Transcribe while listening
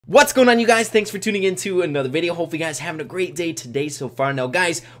What's going on, you guys? Thanks for tuning in to another video. Hope you guys having a great day today so far. Now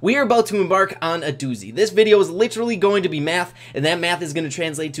guys, we are about to embark on a doozy. This video is literally going to be math, and that math is going to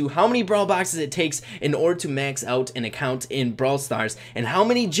translate to how many Brawl Boxes it takes in order to max out an account in Brawl Stars, and how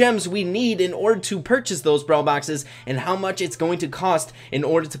many gems we need in order to purchase those Brawl Boxes, and how much it's going to cost in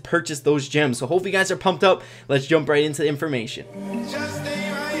order to purchase those gems. So hope you guys are pumped up. Let's jump right into the information.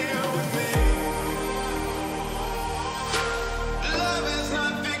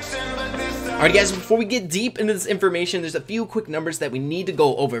 Alright guys, before we get deep into this information, there's a few quick numbers that we need to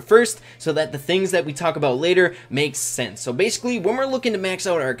go over first so that the things that we talk about later make sense. So basically, when we're looking to max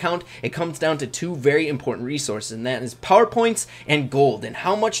out our account, it comes down to two very important resources, and that is power points and gold, and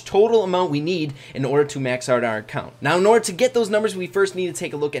how much total amount we need in order to max out our account. Now, in order to get those numbers, we first need to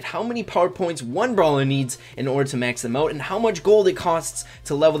take a look at how many power points one brawler needs in order to max them out, and how much gold it costs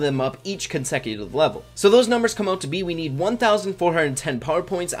to level them up each consecutive level. So those numbers come out to be, we need 1,410 power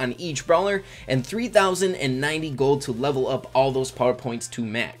points on each brawler, and 3,090 gold to level up all those power points to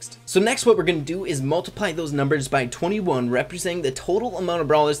maxed. So next, what we're going to do is multiply those numbers by 21, representing the total amount of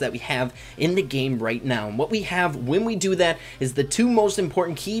brawlers that we have in the game right now. And what we have when we do that is the two most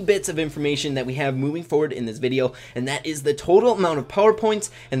important key bits of information that we have moving forward in this video, and that is the total amount of power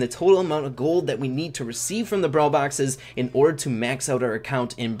points and the total amount of gold that we need to receive from the Brawl Boxes in order to max out our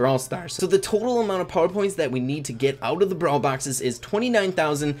account in Brawl Stars. So the total amount of power points that we need to get out of the Brawl Boxes is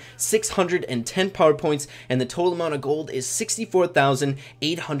 29,610 power points, and the total amount of gold is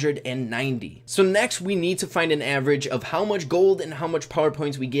 64,890. So next, we need to find an average of how much gold and how much power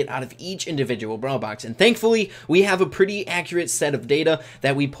points we get out of each individual Brawl Box, and thankfully we have a pretty accurate set of data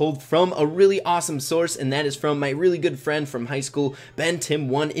that we pulled from a really awesome source, and that is from my really good friend from high school, Ben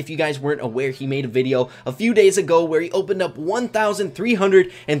Tim1. If you guys weren't aware, he made a video a few days ago where he opened up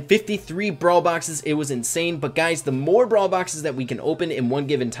 1,353 Brawl Boxes. It was insane, but guys, the more Brawl Boxes that we can open in one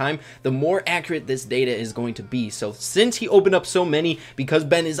given time, the more accurate this data is going to be. So since he opened up so many, because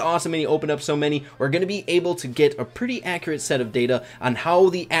Ben is awesome and he opened up so many, we're going to be able to get a pretty accurate set of data on how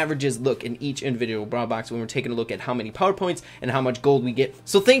the averages look in each individual Brawl Box when we're taking a look at how many power points and how much gold we get.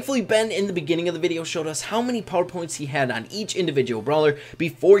 So thankfully, Ben in the beginning of the video showed us how many power points he had on each individual brawler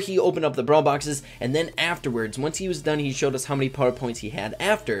before he opened up the Brawl Boxes, and then afterwards, once he was done, he showed us how many power points he had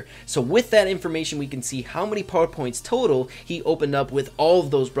after. So with that information, we can see how many power points total he opened up with all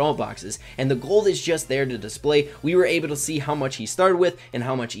of those Brawl Boxes, and the gold is just there to display. We were able to see how much he started with and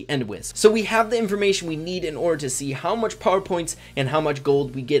how much he ended with. So we have the information we need in order to see how much power points and how much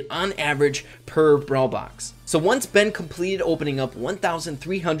gold we get on average per Brawl Box. So once Ben completed opening up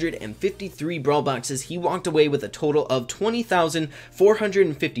 1,353 Brawl Boxes, he walked away with a total of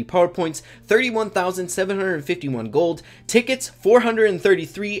 20,450 power points, 31,751 gold, tickets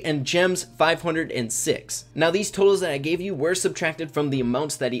 433, and gems 506. Now these totals that I gave you were subtracted from the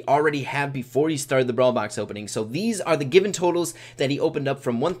amounts that he already had before he started the Brawl Box opening. So these are the given totals that he opened up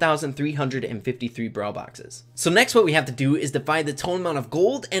from 1,353 Brawl Boxes. So next, what we have to do is divide the total amount of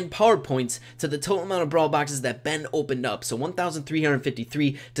gold and power points to the total amount of Brawl Boxes that Ben opened up, so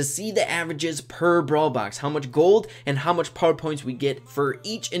 1,353, to see the averages per Brawl Box, how much gold and how much power points we get for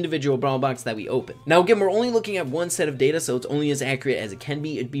each individual Brawl Box that we open. Now again, we're only looking at one set of data, so it's only as accurate as it can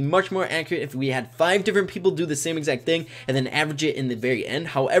be. It'd be much more accurate if we had 5 different people do the same exact thing and then average it in the very end.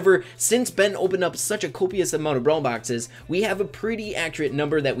 However, since Ben opened up such a copious amount of Brawl Boxes, we have a pretty accurate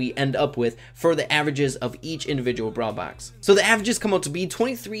number that we end up with for the averages of each individual Brawl Box. So the averages come out to be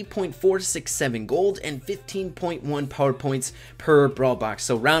 23.467 gold and 15.1 power points per Brawl Box.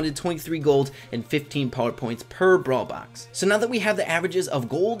 So rounded 23 gold and 15 power points per Brawl Box. So now that we have the averages of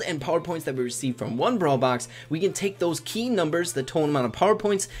gold and power points that we receive from one Brawl Box, we can take those key numbers, the total amount of power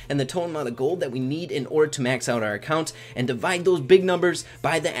points and the total amount of gold that we need in order to max out our account, and divide those big numbers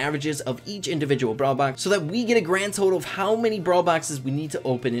by the averages of each individual Brawl Box so that we get a grand total of how many Brawl Boxes we need to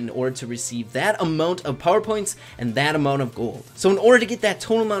open in order to receive that amount of power points and that amount of gold. So in order to get that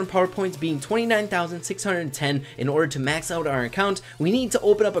total amount of power points being 29,610 in order to max out our account, we need to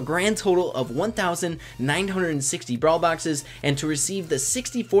open up a grand total of 1,960 Brawl Boxes, and to receive the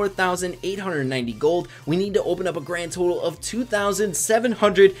 64,890 gold, we need to open up a grand total of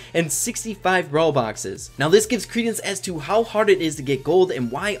 2,765 Brawl Boxes. Now this gives credence as to how hard it is to get gold,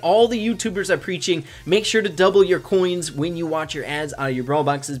 and why all the YouTubers are preaching make sure to double your coins when you watch your ads out of your Brawl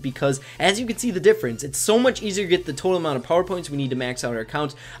Boxes, because as you can see the difference, it's so much easier to get the total amount of power points we need to max out our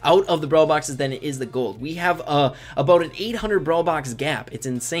account out of the Brawl Boxes than it is the gold. We have about an 800 Brawl Box gap. It's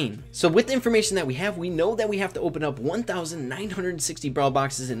insane. So with the information that we have, we know that we have to open up 1,960 Brawl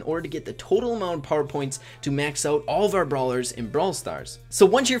Boxes in order to get the total amount of power points to max out all of our brawlers in Brawl Stars. So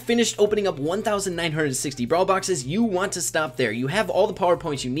once you're finished opening up 1,960 Brawl Boxes, you want to stop there. You have all the power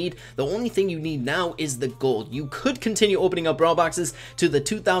points you need. The only thing you need now is the gold. You could continue opening up Brawl Boxes to the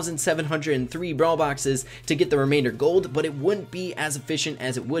 2,703 Brawl Boxes to get the remainder gold, but it wouldn't be as efficient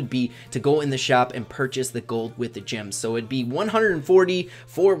as it would be to go in the shop and purchase the gold with the gems. So it'd be 140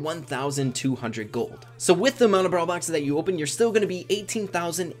 for 1,200 gold. So with the amount of Brawl Boxes that you open, you're still going to be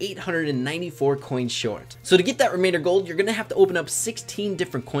 18,894 coins short. So to get that remainder gold, you're going to have to open up 16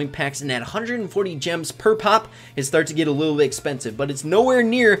 different coin packs, and at 140 gems per pop, it starts to get a little bit expensive, but it's nowhere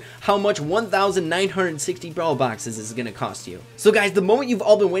near how much 1,960 Brawl Boxes is going to cost you. So guys, the moment you've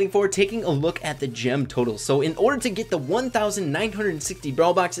all been waiting for, taking a look at the gem total. So in order to get the 1,960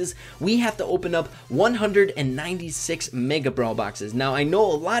 Brawl Boxes, we have to open up 196 Mega Brawl Boxes. Now, I know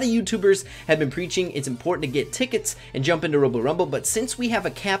a lot of YouTubers have been preaching it's important to get tickets and jump into Robo Rumble, but since we have a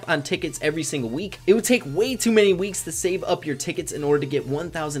cap on tickets every single week, it would take way too many weeks to save up your tickets in order to get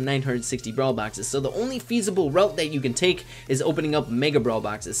 1,960 Brawl Boxes. So the only feasible route that you can take is opening up Mega Brawl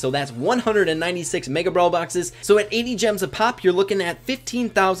Boxes. So that's 196 Mega Brawl Boxes. So at 80 gems a pop, you're looking at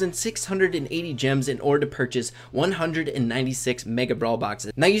 15,680 gems in order to purchase 196 Mega Brawl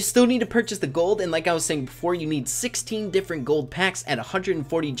Boxes. Now you still need to purchase the gold, and like I was saying before, you need 16 different gold packs at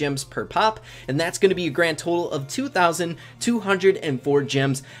 140 gems per pop, and that's going to be a grand total of 2,204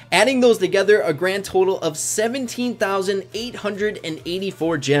 gems. Adding those together, a grand total of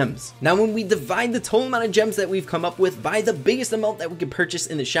 17,884 gems. Now when we divide the total amount of gems that we've come up with by the biggest amount that we could purchase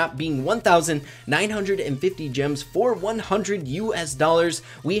in the shop, being 1,950 gems for 100 US dollars,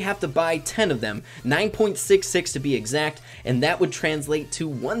 we have to buy 10 of them, 9.66 to be exact, and that would translate to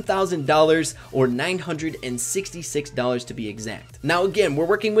 $1,000 or $966 to be exact. Now again, we're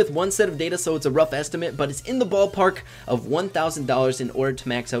working with one set of data, so it's a rough estimate, but it's in the ballpark of $1,000 in order to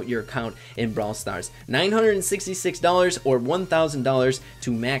max out your account in Brawl Stars. $966 or $1,000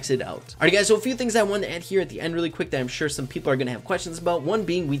 to max it out. Alright guys, so a few things I wanted to add here at the end really quick that I'm sure some people are going to have questions about. One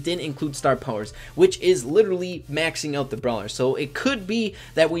being, we didn't include star powers, which is literally maxing out the brawler. So it could be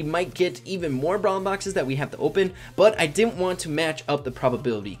that we might get even more Brawl Boxes that we have to open, but I didn't want to match up the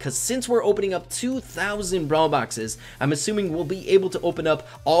probability, because since we're opening up 2,000 Brawl Boxes, I'm assuming we'll be able to open up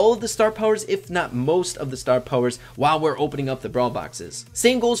all of the star powers, if not most of the star powers, while we're opening up the Brawl Boxes.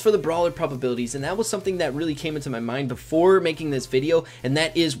 Same goes for the brawler probabilities, and that was something that really came into my mind before making this video, and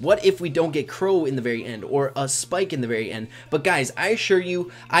that is, what if we don't get Crow in the very end, or a Spike in the very end? But guys, I assure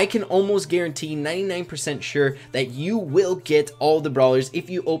you, I can almost guarantee 99% sure that you will get all the brawlers if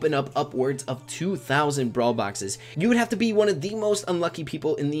you open up upwards of 2,000 Brawl Boxes. You would have to be one of the most unlucky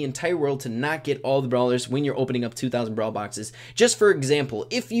people in the entire world to not get all the brawlers when you're opening up 2,000 Brawl Boxes. Just for example,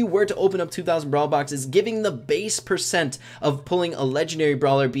 if you were to open up 2,000 Brawl Boxes, giving the base percent of pulling a legendary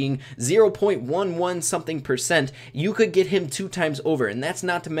brawler being 0.11 something percent, you could get him 2 times over, and that's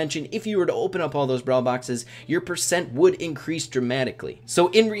not to mention if you were to open up all those Brawl Boxes, your percent would increase dramatically. So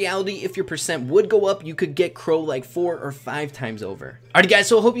in reality, if your percent would go up, you could get Crow like 4 or 5 times over. Alright guys,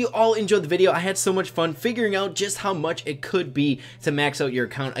 so I hope you all enjoyed the video. I had so much fun figuring out just how much it could be to max out your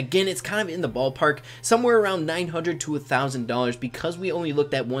account. Again, it's kind of in the ballpark, somewhere around $900 to $1,000, because we only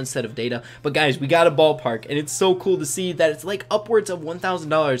looked at one set of data. But guys, we got a ballpark, and it's so cool to see that it's like upwards of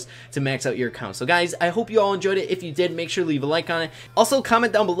 $1,000 to max out your account. So guys, I hope you all enjoyed it. If you did, make sure to leave a like on it. Also,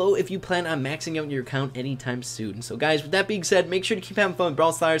 comment down below if you plan on maxing out your account anytime soon. So guys, with that being said, make sure to keep having fun with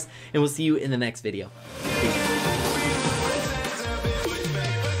Brawl Stars, and we'll see you in the next video. Peace.